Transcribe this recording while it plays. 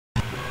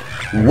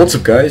What's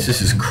up, guys?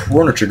 This is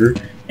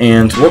Chr0n0Tr,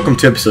 and welcome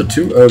to episode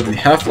 2 of the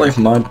Half-Life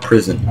mod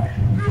Prison.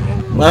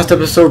 Last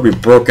episode, we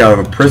broke out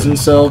of a prison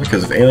cell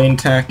because of alien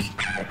attack,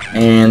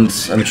 and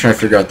I'm trying to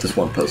figure out this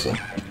one puzzle.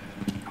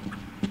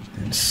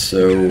 And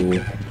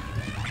so...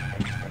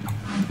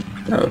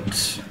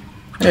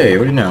 Hey,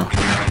 what do you know?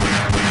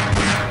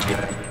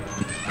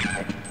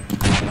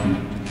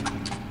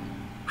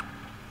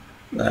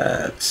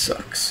 That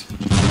sucks.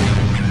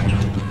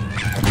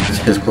 It's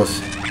his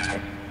close.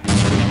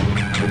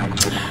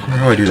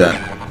 How do I do that?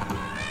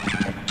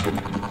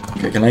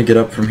 Okay, can I get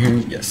up from here?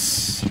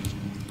 Yes.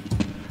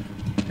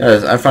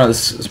 Guys, I found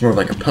this is more of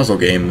like a puzzle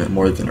game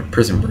more than a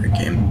prison break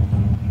game.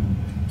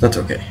 That's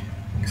okay,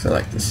 because I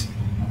like this.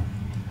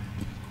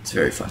 It's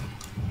very fun.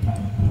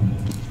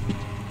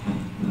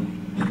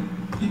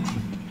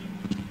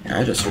 Yeah,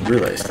 I just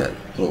realized that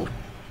little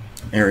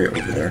area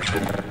over there.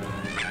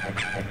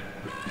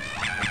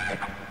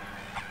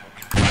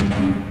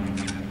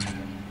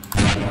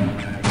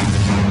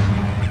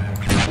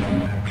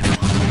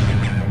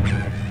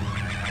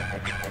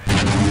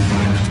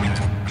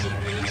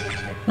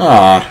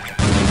 Ah!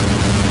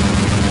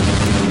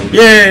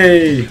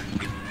 Yay!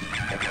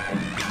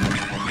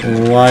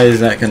 Why is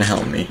that gonna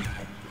help me?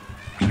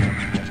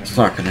 It's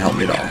not gonna help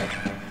me at all.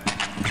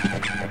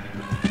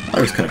 That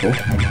was kinda cool.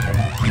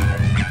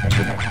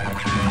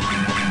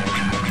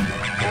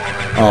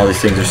 Oh,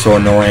 these things are so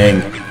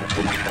annoying.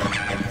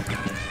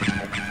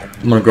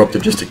 I'm gonna go up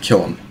there just to kill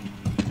them.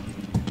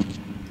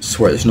 I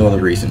swear, there's no other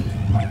reason.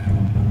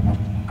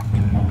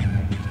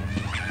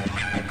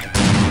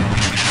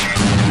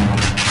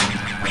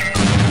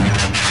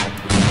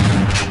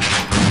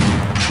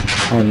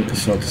 Oh,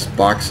 that's what this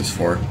box is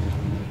for.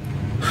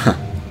 Huh.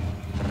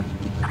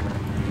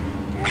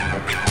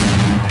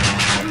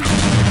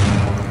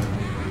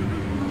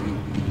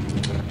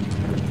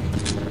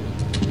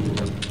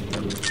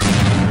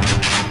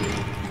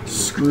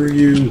 Screw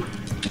you.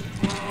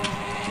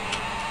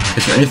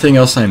 Is there anything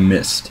else I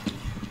missed?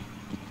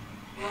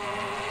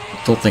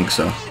 Don't think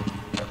so.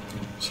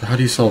 So how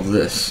do you solve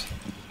this?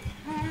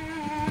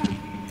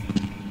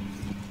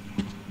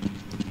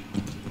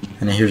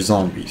 And I hear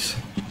zombies.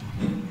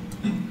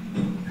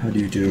 How do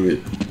you do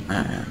it?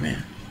 Ah,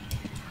 man.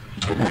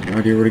 I have no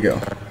idea where to go.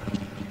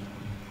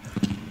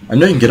 I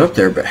know you can get up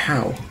there, but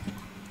how?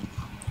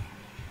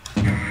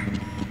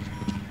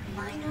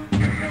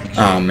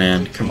 Oh,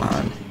 man. Come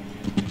on.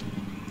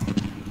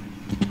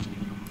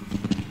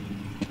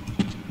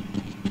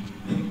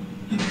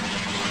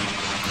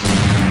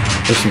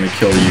 Just gonna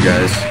kill you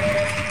guys.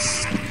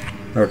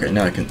 Okay,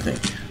 now I can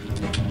think.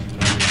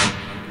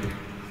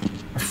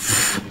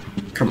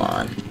 Come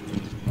on.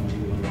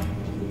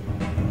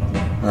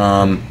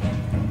 I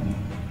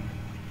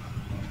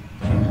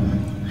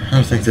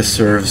don't think this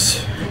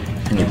serves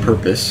any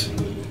purpose.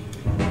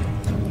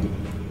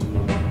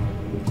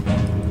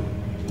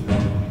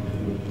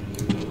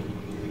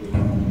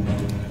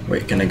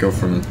 Wait, can I go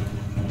from...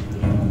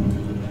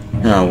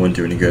 No, it wouldn't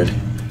do any good.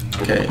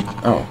 Okay.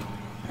 Oh.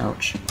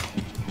 Ouch.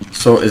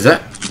 So, is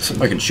that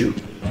something I can shoot?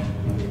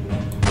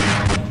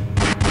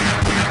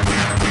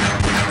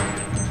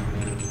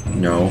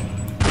 No.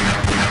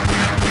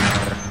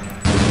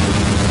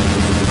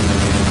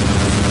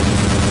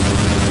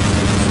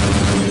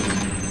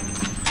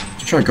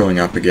 Try going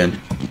up again.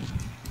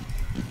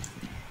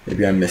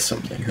 Maybe I missed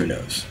something, who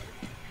knows.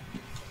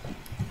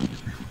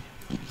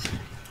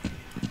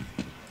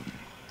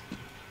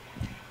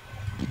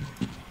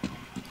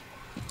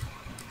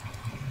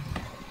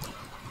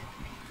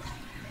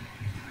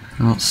 I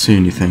don't see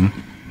anything.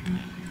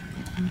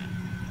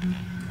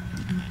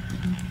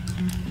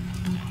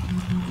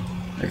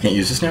 I can't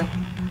use this now?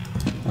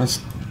 That's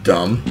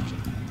dumb.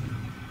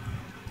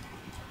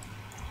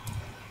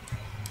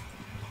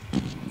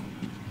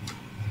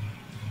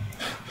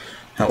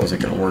 That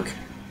wasn't gonna work.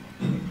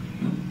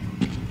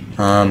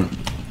 I'm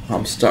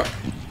stuck.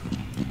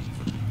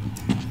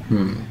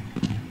 Only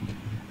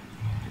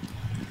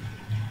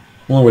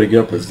way to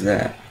get up was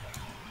that,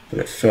 but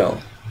it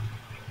fell.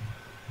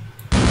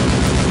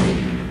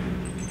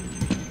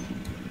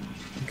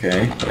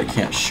 Okay, but I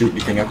can't shoot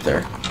anything up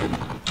there.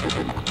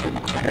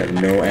 I have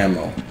no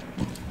ammo.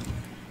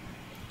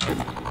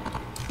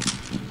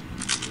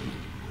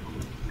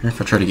 And if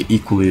I try to get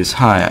equally as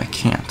high, I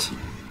can't.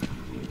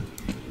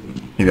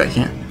 Maybe I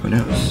can. Who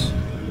knows?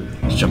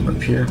 Let's jump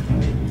up here.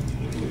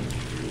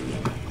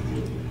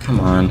 Come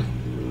on.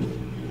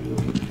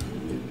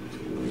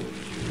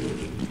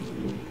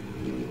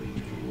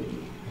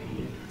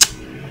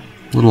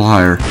 A little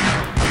higher.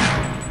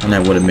 And I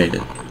would have made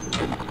it.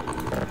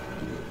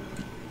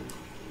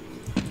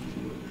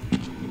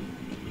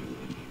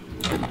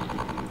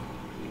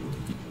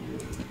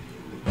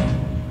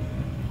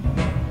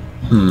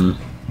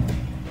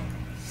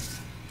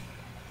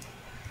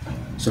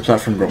 Does the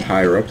platform go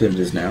higher up than it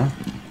is now?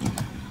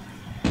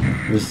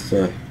 With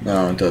the...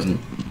 No, it doesn't.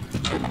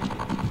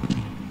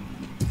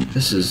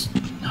 This is...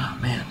 Oh,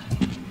 man.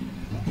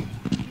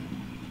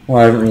 Well,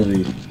 I haven't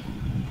really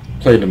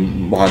played a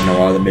mod in a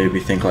while that made me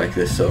think like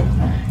this, so...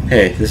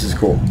 Hey, this is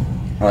cool.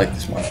 I like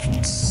this one.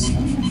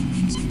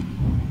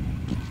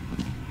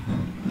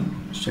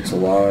 This takes a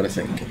lot of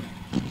thinking.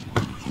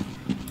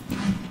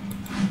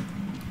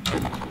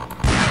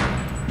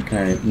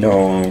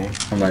 No,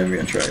 I'm not even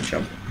gonna try to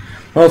jump.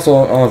 Well, that's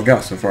all I've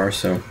got so far,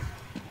 so.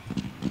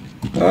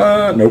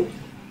 Nope.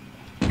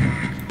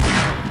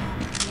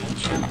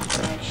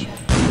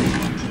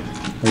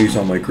 I'll use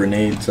all my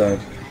grenades up.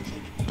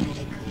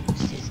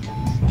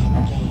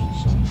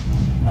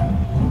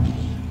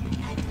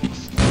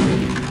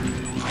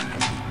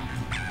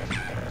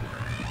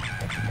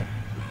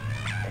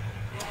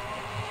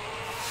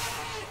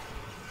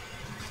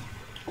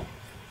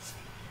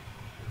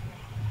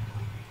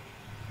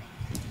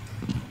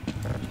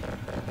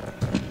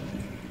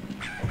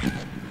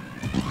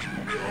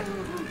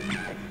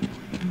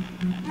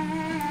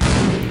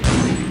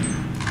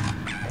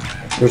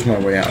 Where's my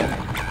way out?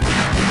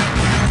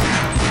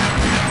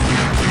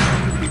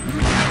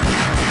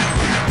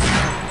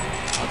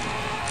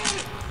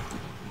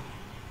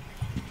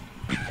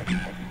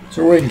 Is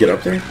there a way I can get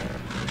up there?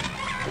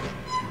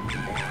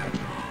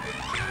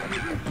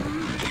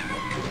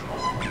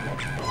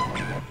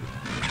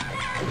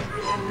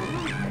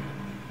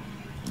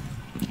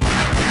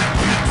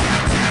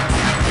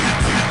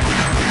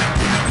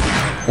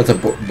 That's a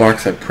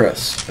box I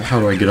press.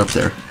 How do I get up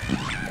there?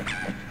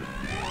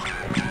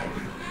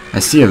 I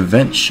see a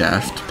vent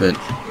shaft, but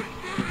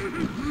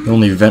the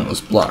only vent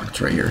was blocked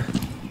right here.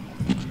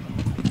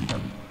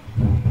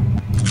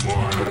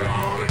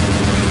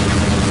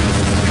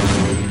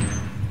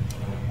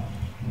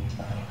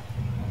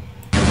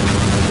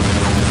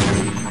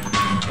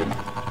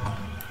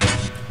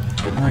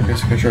 I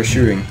guess I can try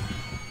shooting.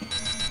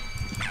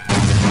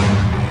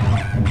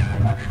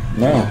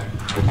 No.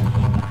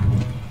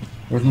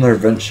 Where's another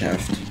vent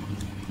shaft?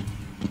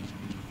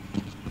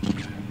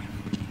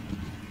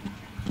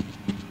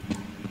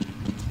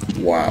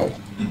 Wow.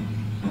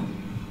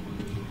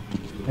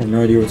 I have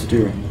no idea what to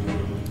do.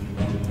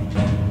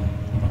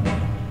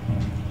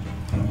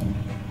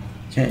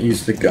 Can't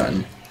use the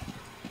gun.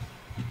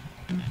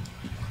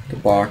 The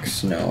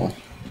box, no.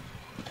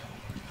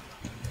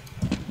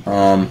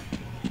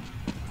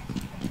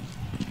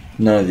 None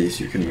of these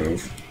you can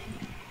move.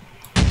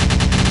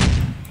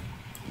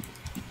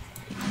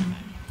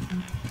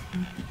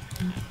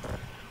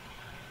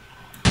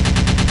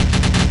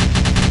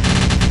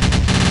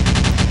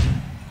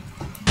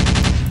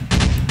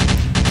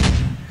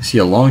 I see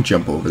a long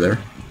jump over there.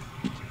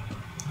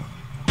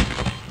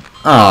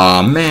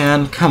 Aw,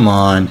 man, come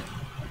on.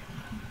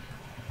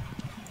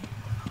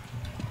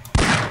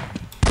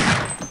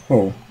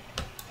 Oh.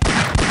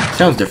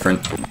 Sounds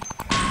different.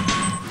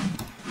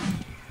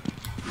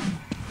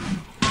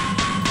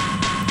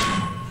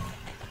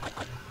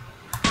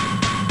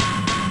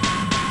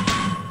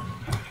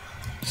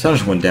 Sound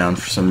just went down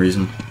for some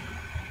reason.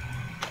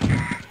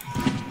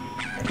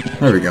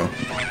 There we go.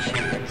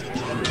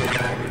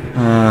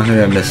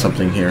 Maybe I missed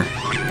something here.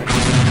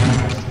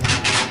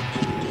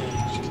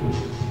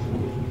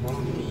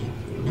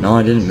 No,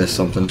 I didn't miss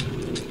something.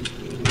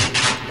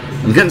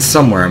 I'm getting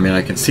somewhere. I mean,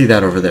 I can see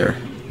that over there.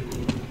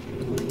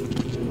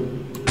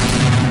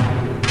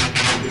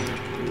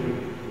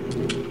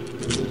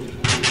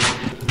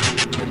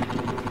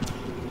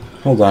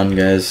 Hold on,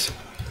 guys.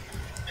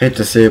 Hate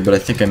to say it, but I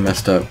think I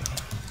messed up.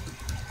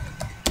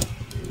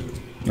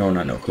 No,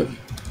 not no clip.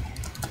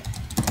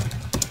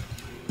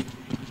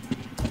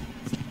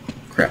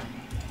 Crap. I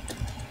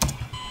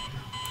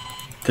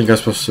think I was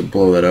supposed to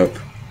blow that up.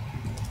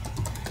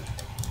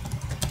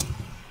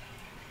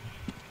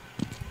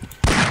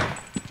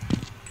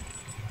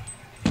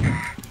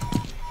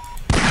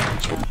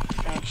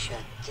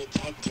 Fracture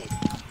detected.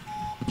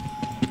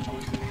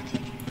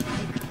 Automatic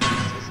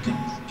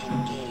systems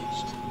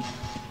engaged.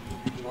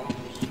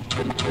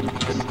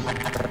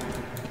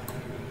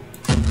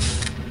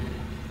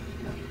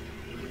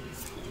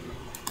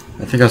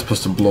 I think I was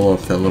supposed to blow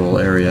up that little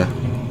area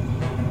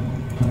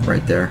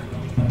right there.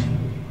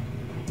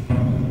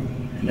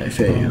 And I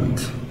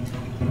failed.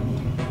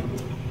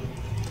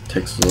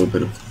 Takes a little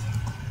bit of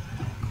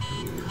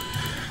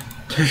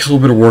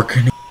work.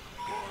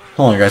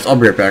 Hold on, guys, I'll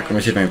be right back. Let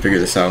me see if I can figure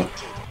this out.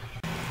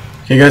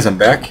 Okay, guys, I'm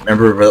back.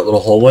 Remember where that little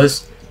hole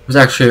was? It was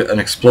actually an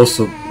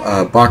explosive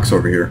box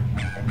over here.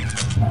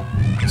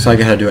 So I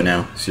get how to do it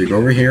now. So you go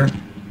over here.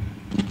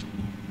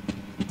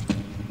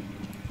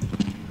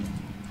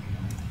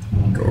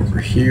 Go over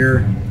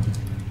here.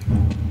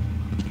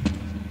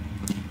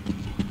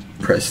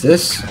 Press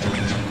this.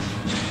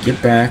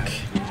 Get back.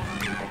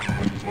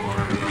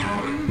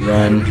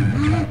 Run.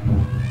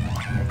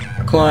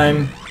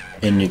 Climb.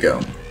 In you go.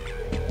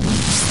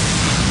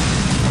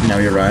 Now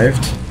we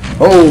arrived.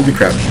 Holy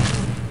crap.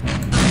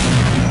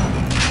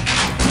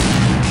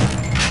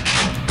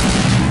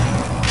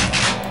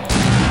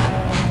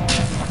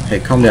 Hey,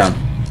 calm down.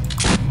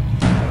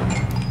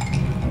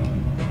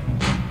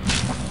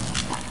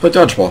 Play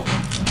dodgeball.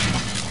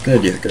 Good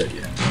idea, good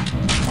idea.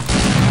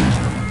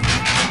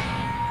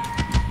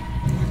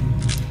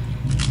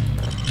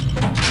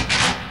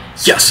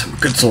 Yes, I'm a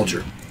good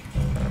soldier.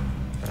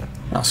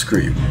 I'll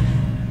screw you.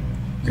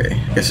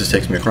 I guess this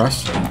takes me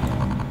across.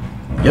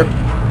 Yep.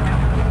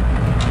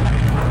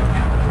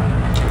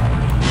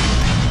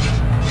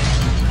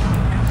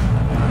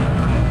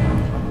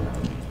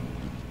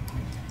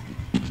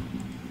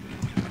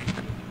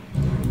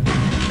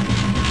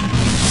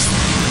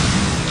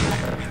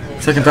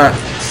 Second thought,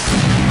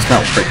 let's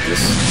not break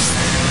this.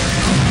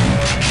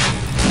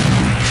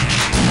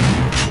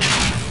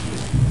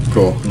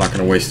 Cool, I'm not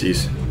gonna waste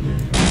these.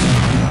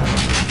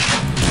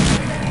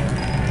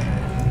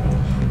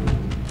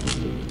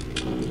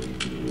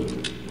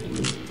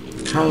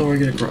 How do I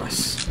get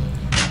across?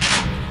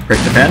 Break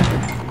the fan?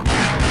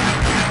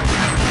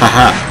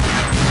 Haha!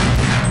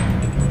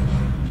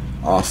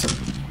 Awesome.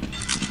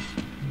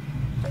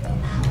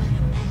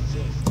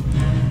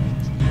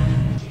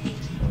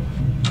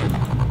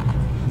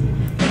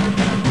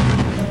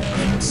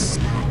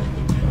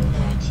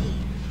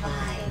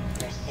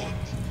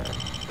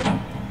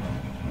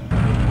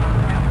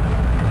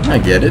 I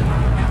get it.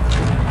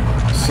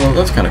 So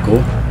that's kind of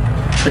cool.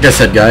 Like I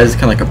said, guys,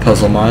 kind of like a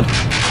puzzle mod.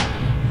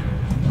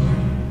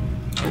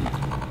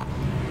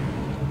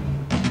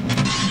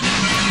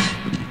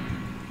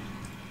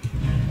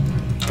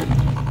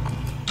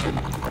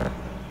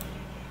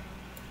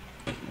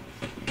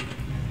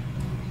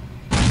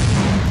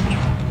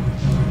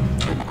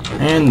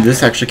 And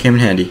this actually came in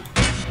handy.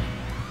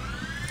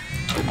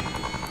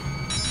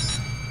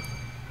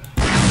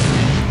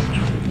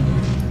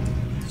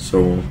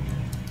 So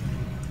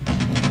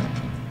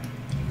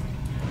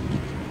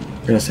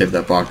I'm gonna save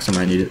that box, I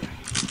might need it.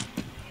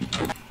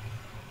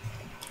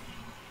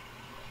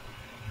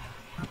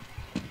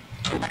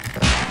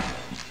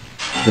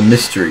 The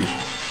mystery.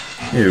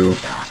 Ew.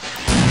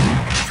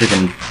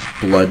 Freaking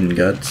blood and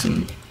guts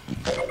and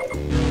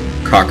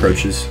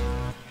cockroaches.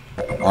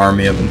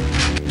 Army of them.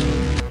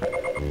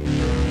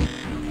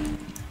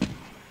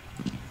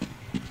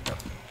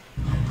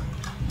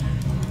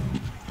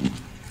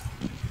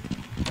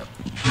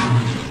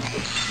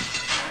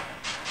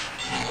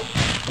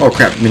 Oh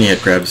crap, mini head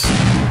crabs.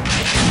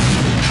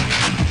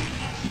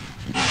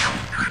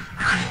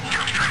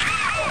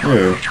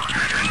 Ew.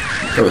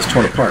 That was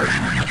torn apart.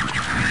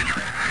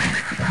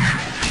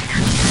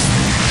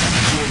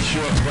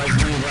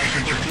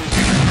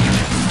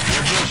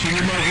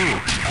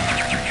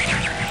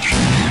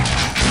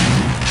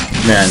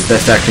 Man,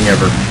 best acting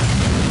ever.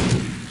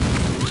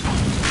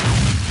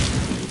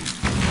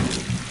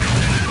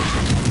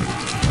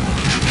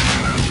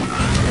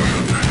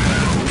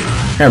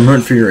 Hey, I'm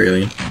rooting for your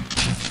alien.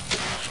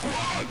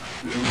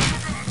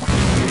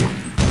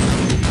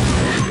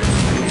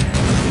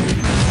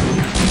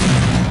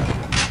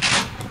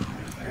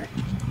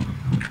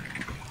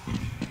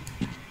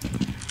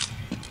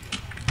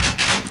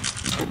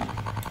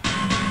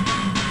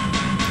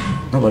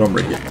 No, I don't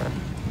break it.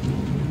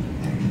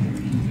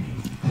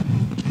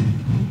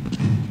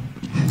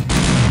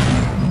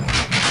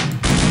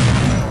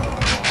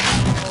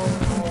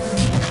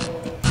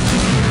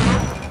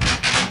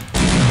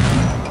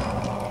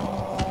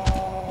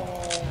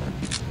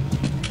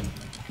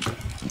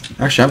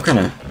 Actually, I'm kind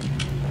of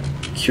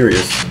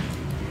curious.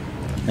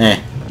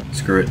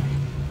 Screw it.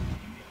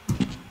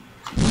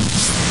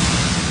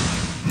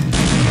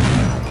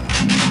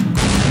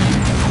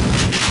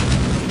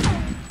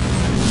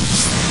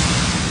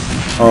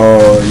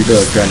 Oh, you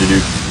got a kind of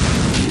dude.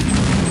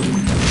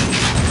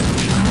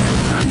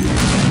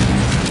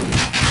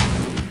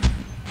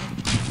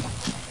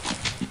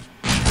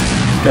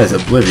 This guy's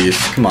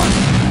oblivious. Come on.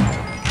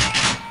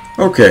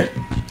 Okay.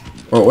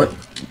 Oh, what?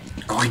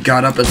 Oh, he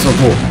got up. It's so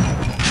cool.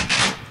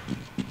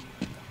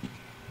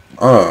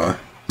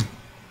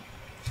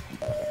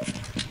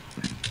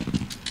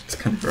 It's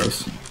kind of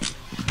gross.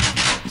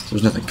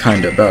 There's nothing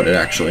kind about it,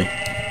 actually.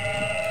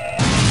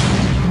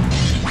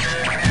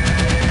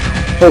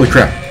 Holy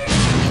crap.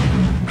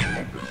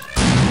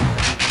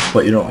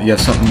 What, you have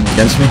something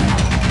against me?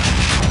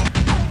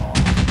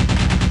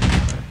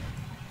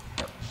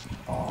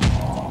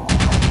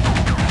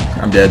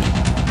 I'm dead.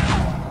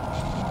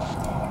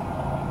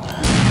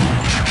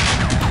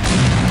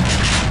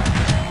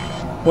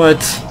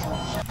 What?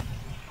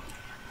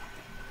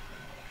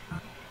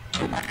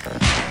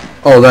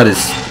 Oh, that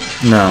is...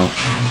 no.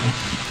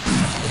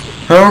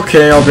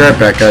 Okay, I'll be right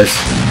back, guys.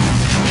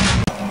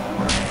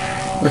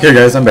 Okay,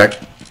 guys, I'm back.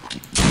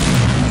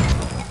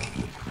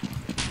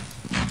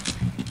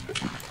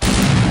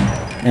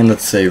 And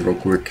let's save real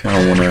quick. I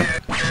don't want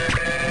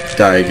to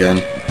die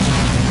again.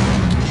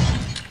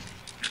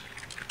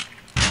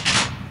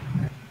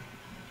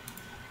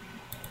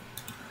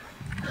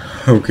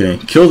 Okay,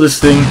 kill this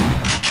thing.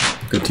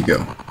 Good to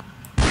go.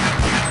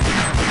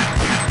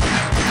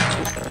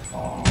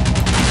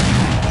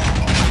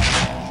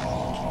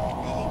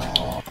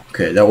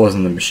 Okay, that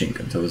wasn't the machine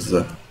gun, that was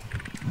the...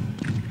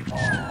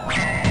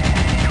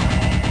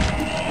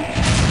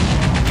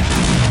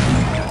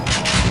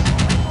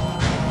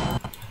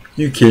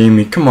 You kidding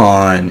me? Come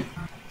on!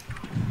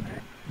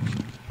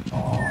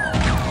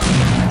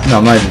 No,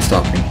 I'm not even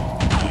stopping.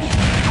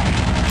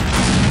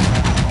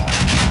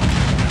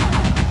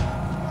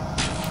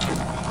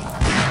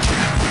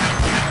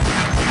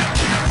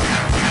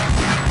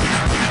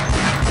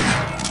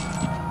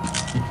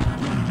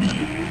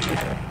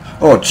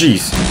 Oh,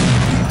 jeez.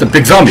 It's a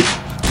big zombie.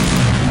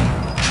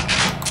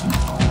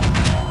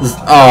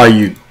 Ah,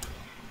 you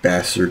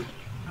bastard.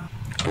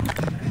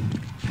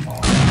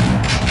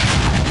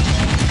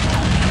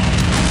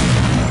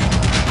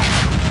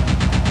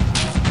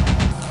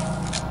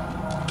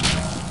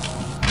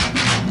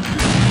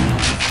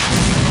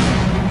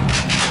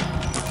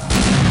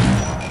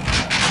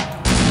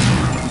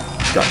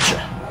 Gotcha.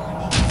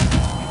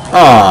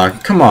 Ah,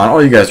 come on.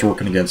 All you guys are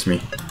working against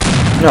me.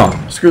 No,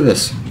 screw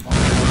this.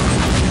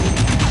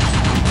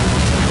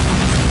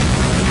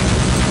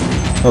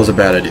 That was a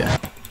bad idea.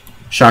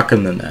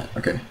 Shotgun than that.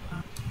 Okay.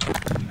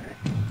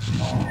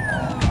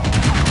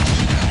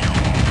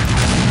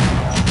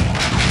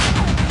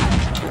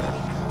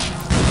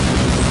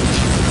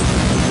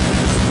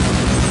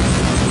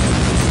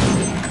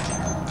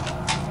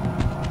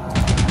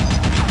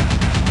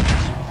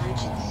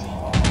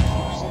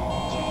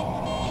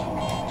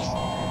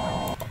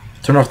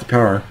 Turn off the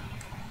power.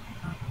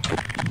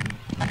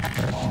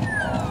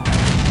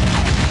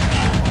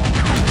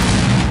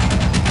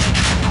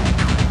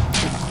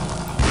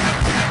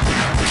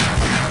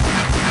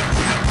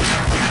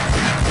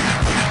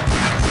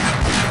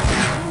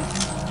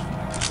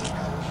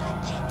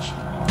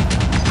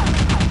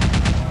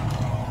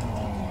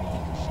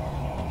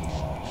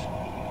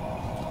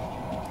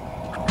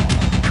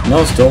 No,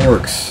 it still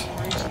works.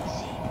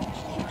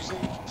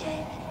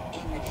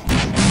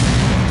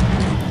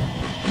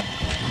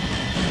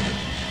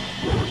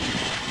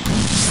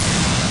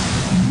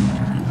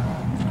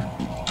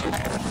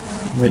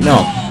 Wait,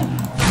 no.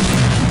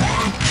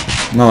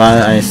 No,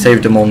 I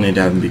saved him only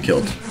to have him be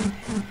killed.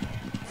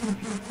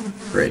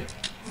 Great.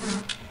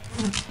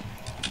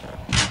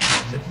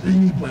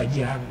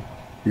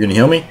 You're gonna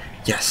heal me?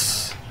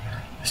 Yes.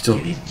 I still.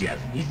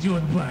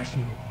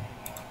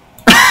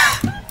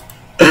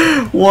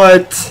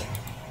 What?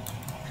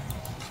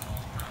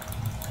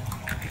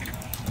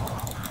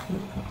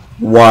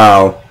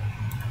 Wow.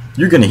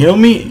 You're gonna heal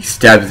me? He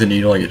stabs the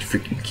needle and I get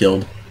freaking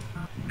killed.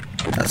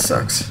 That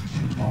sucks.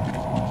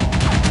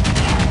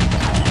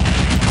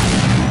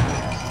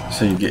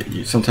 So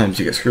sometimes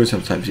you get screwed,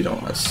 sometimes you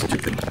don't. That's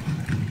stupid.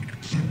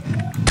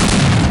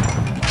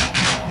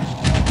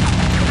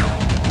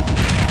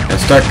 Got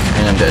stuck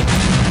and I'm dead.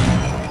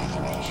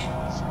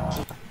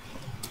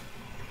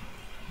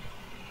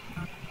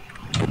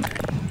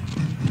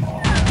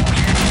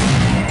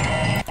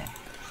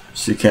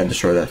 So you can't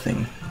destroy that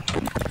thing.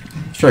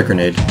 Strike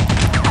grenade.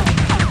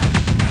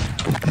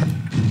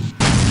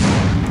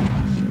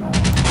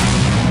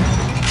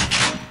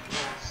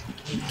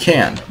 You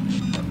can.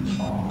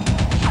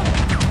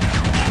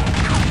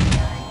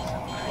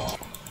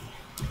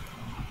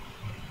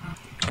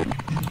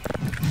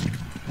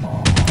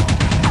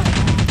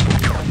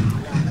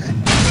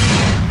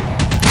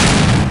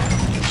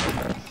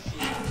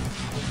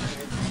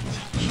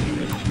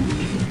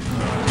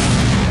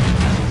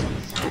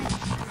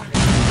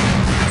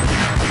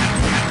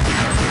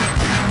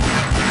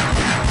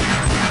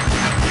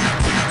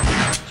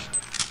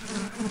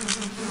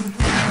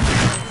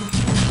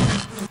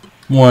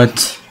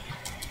 What?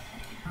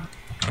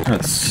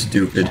 That's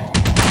stupid.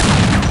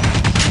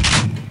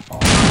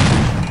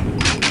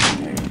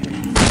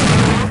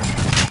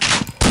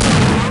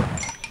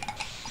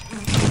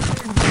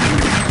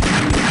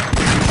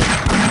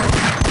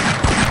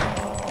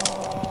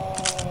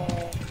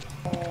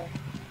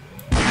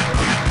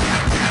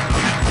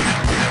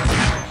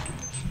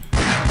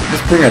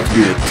 This turned out to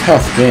be a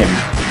tough game,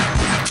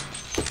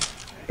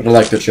 but I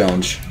like the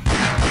challenge.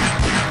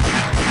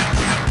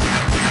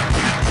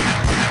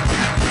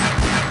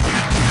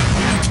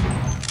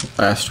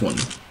 Last one.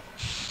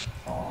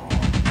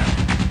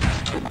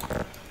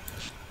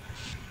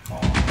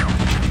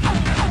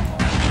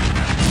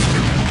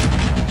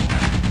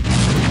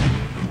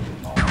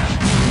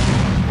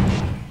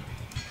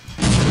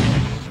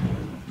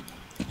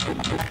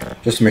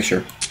 Just to make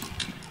sure.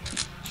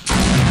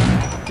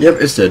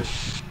 Yep, it's dead.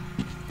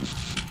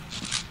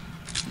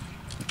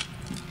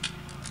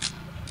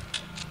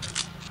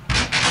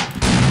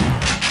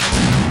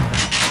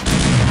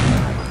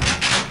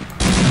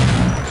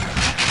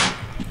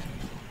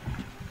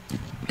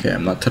 Okay,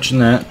 I'm not touching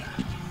that.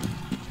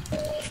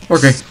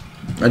 Okay,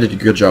 I did a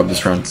good job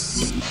this round.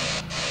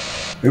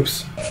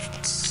 Oops.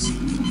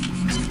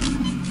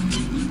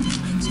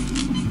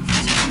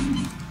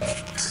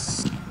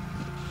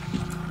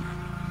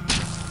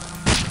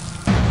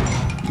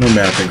 No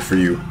mapping for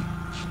you.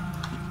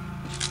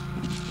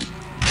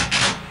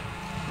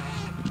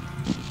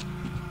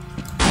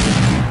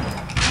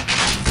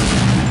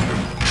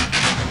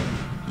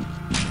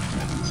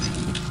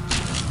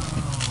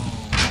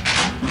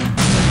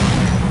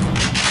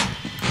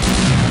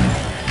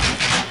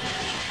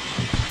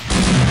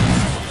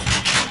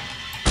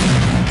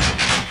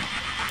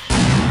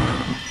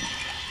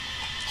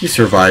 You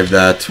survived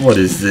that. What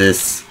is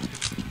this?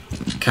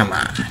 Come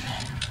on.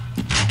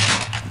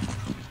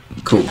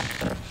 Cool.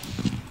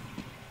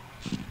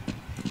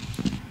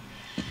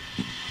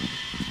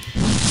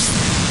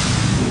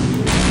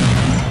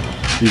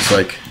 He's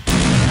like,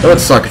 that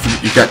would suck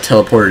if you got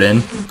teleported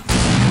in.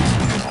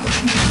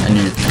 and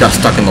you got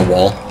stuck in the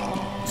wall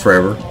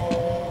forever.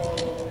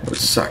 It would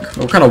suck.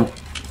 What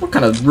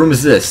kind of room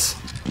is this?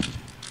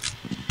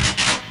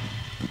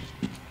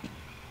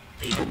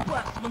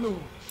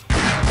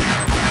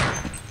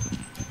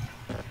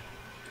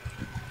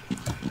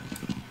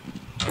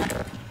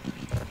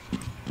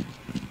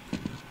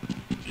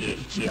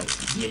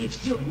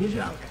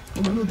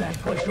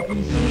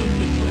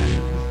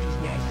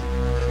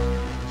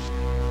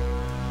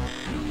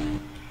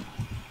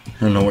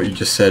 I don't know what you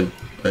just said,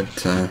 but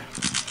I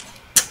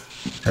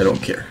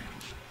don't care.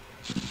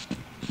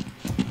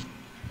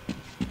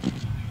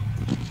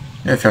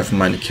 I have half a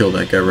mind to kill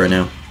that guy right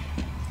now.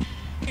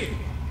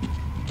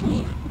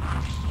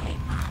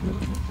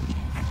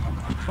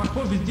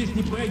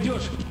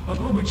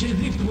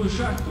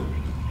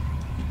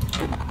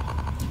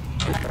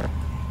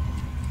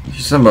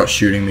 She's something about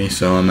shooting me,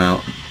 so I'm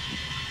out.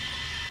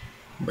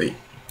 Wait,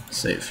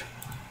 save.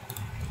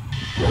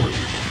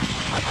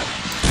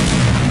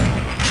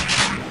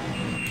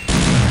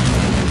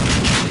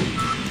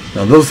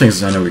 Now those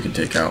things I know we can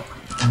take out.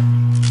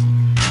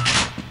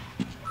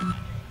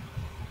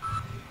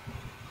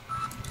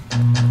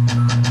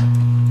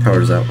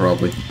 Power's out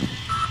probably.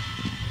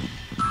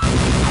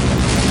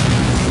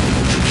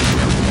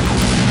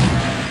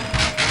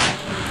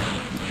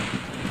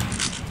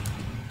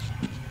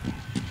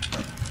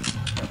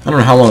 I don't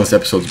know how long this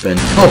episode's been.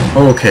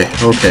 Oh, okay.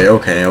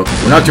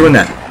 We're not doing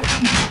that.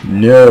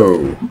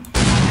 No.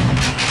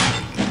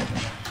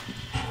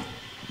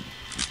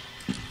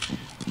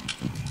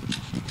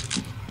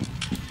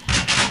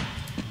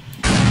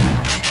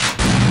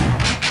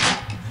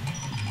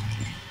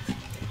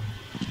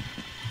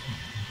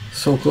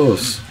 So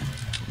close.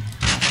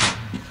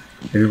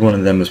 Maybe one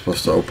of them is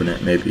supposed to open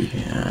it, maybe.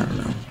 Yeah, I don't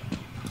know.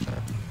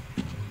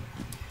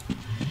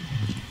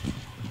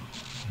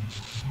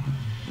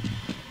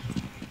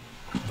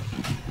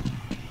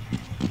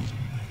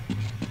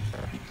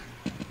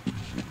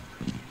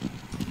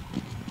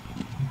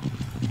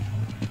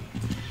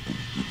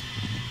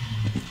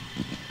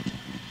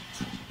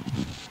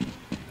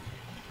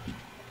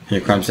 Can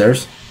you climb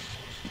stairs?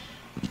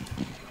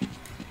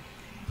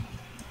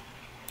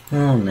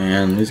 Oh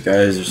man, these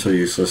guys are so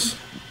useless.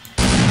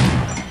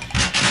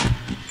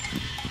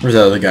 Where's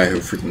that other guy who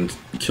freaking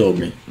killed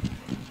me?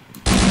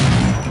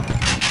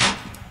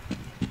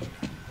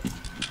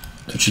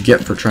 That's what you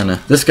get for trying to...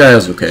 This guy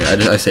is okay,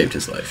 I saved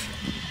his life.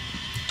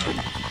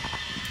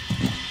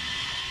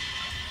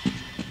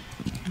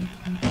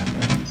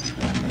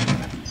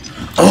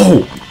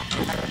 Oh!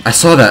 I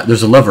saw that,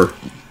 there's a lever.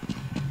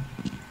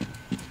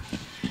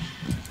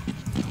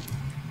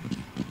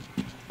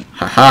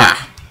 Haha!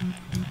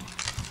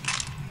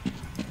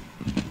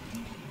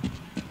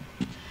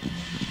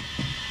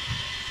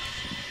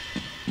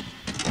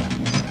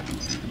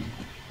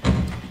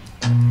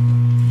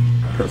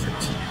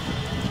 Perfect.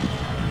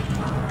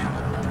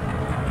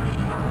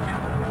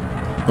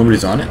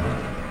 Nobody's on it?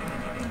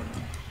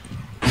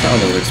 That's not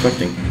what I was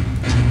expecting.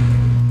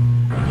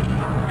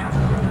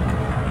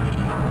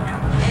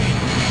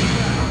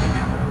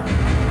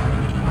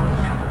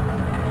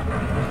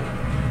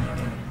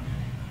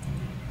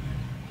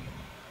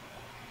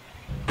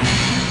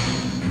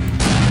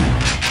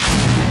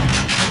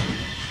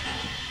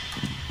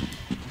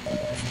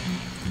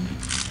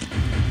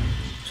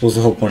 So what's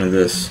the whole point of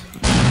this?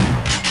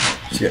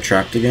 Just get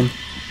trapped again?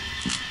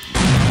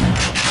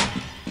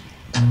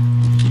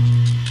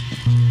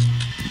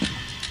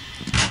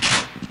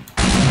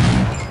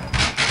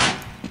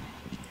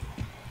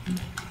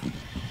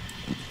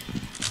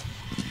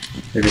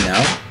 Maybe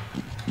now?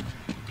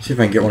 See if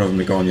I can get one of them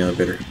to go on the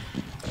elevator.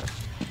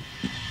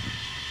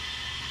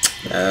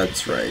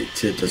 That's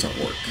right, it doesn't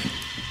work.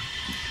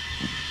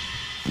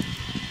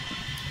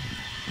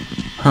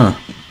 Huh.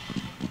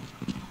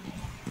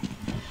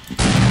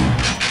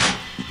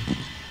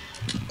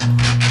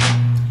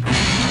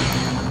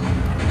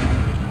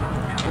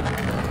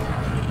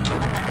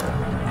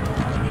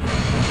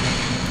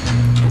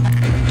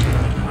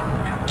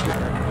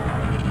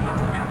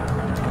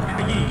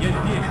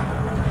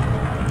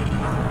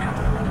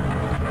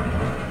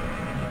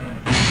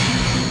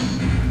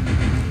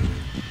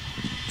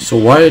 So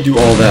why did I do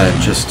all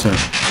that just to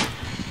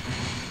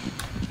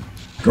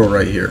go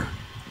right here?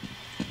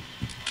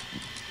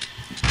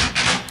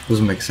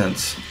 Doesn't make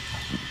sense.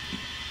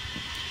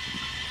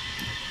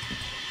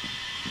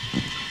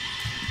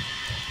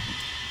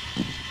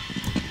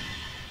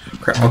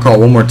 Crap, I'll call it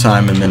one more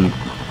time and then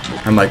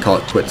I might call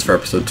it quits for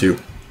episode 2.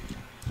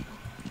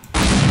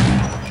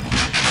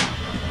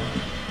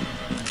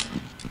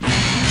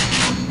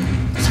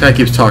 This guy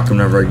keeps talking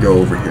whenever I go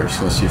over here,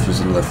 so let's see if there's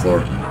another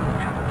floor.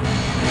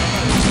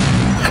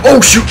 Oh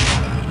shoot!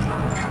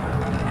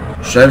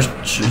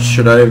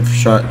 Should I have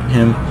shot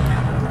him?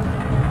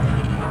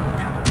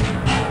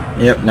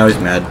 Yep, now he's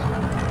mad.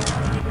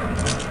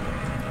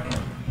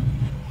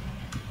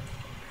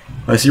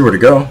 I see where to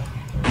go.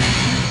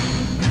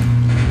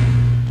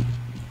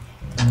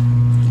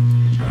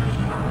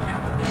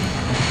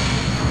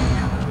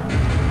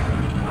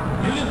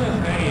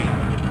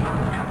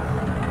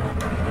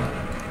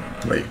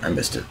 Wait, I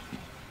missed it.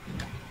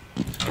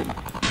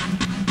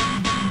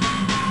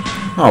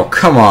 Oh,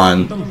 come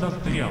on.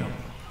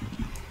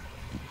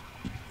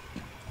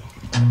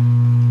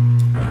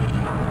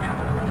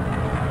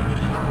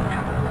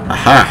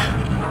 Aha.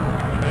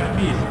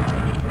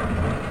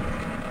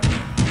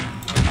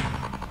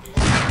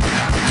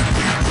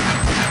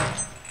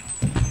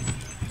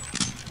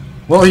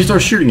 Well, he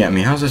started shooting at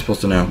me. How was I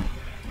supposed to know?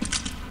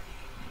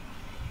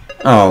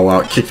 Oh, wow,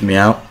 it kicked me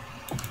out.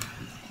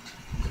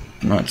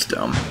 That's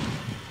dumb.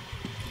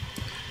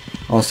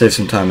 I'll save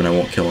some time and I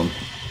won't kill him.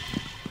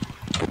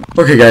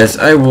 Okay, guys,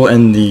 I will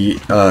end the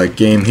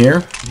game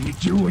here.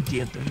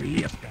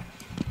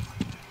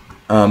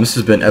 This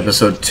has been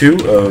episode 2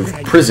 of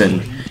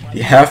Chr0n0Tr,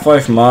 the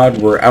Half-Life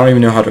mod where I don't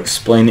even know how to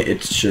explain it.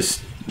 It's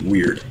just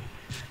weird.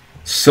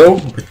 So,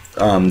 with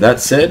that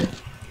said,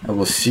 I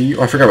will see you.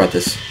 Oh, I forgot about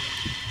this.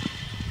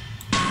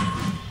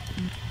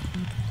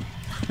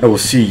 I will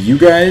see you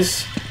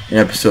guys in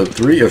episode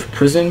 3 of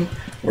Chr0n0Tr,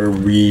 where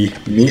we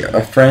meet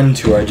a friend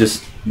who I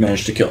just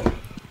managed to kill.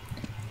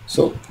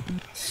 So,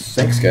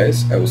 thanks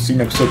guys. I will see you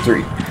in episode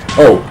 3.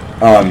 Oh,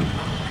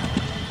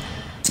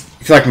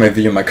 if you like my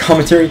video, my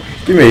commentary,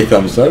 give me a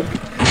thumbs up.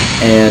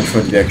 And if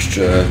you want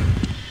to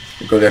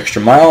go the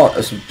extra mile,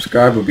 a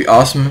subscribe would be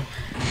awesome,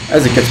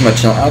 as it gets my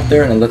channel out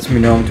there and it lets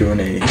me know I'm doing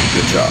a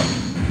good job.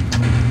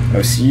 I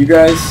will see you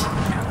guys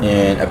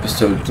in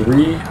episode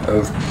 3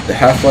 of the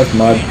Half-Life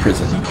mod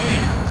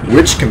Chr0n0Tr,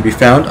 which can be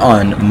found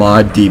on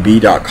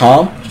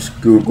moddb.com. Just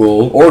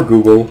Google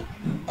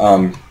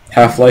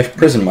Half-Life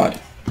Chr0n0Tr mod.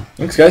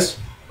 Thanks guys.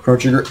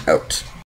 Chr0n0Tr out.